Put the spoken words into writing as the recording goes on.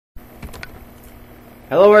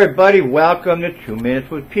Hello everybody, welcome to 2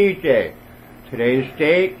 Minutes with PJ. Today's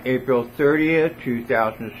date, April 30th,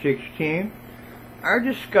 2016. Our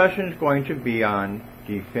discussion is going to be on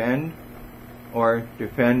defend or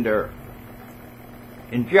defender.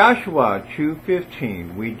 In Joshua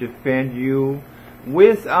 2:15, we defend you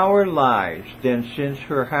with our lives. Then since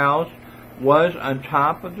her house was on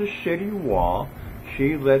top of the city wall,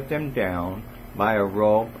 she let them down by a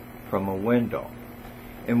rope from a window.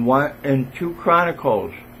 In 2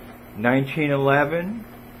 Chronicles 19:11,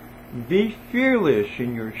 be fearless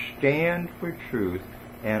in your stand for truth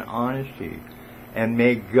and honesty, and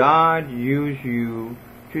may God use you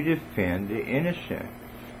to defend the innocent,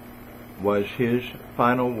 was his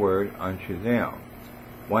final word unto them.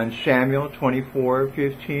 1 Samuel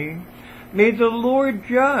 24:15, may the Lord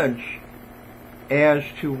judge as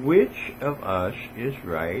to which of us is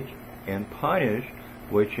right, and punish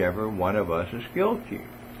whichever one of us is guilty.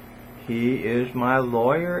 He is my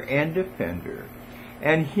lawyer and defender,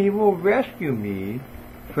 and he will rescue me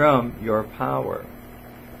from your power.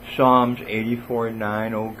 Psalms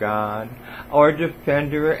 84:9, O God, our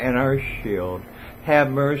defender and our shield,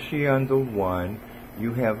 have mercy on the one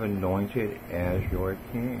you have anointed as your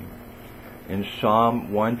king. In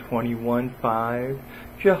Psalm 121:5,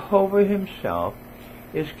 Jehovah himself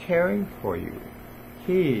is caring for you.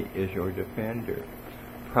 He is your defender.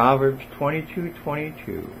 Proverbs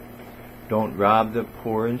 22:22, don't rob the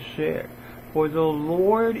poor and sick, for the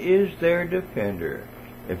Lord is their defender.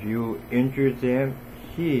 If you injure them,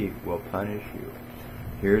 he will punish you.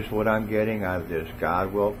 Here's what I'm getting out of this.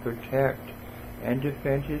 God will protect and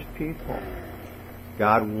defend his people.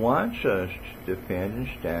 God wants us to defend and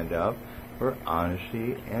stand up for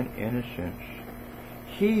honesty and innocence.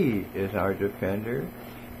 He is our defender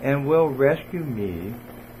and will rescue me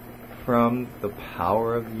from the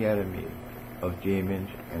power of the enemy, of demons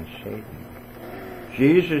and Satan.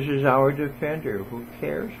 Jesus is our defender who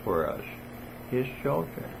cares for us, his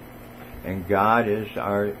children. And God is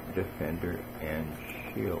our defender and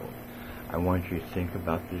shield. I want you to think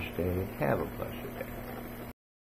about this day and have a blessed day.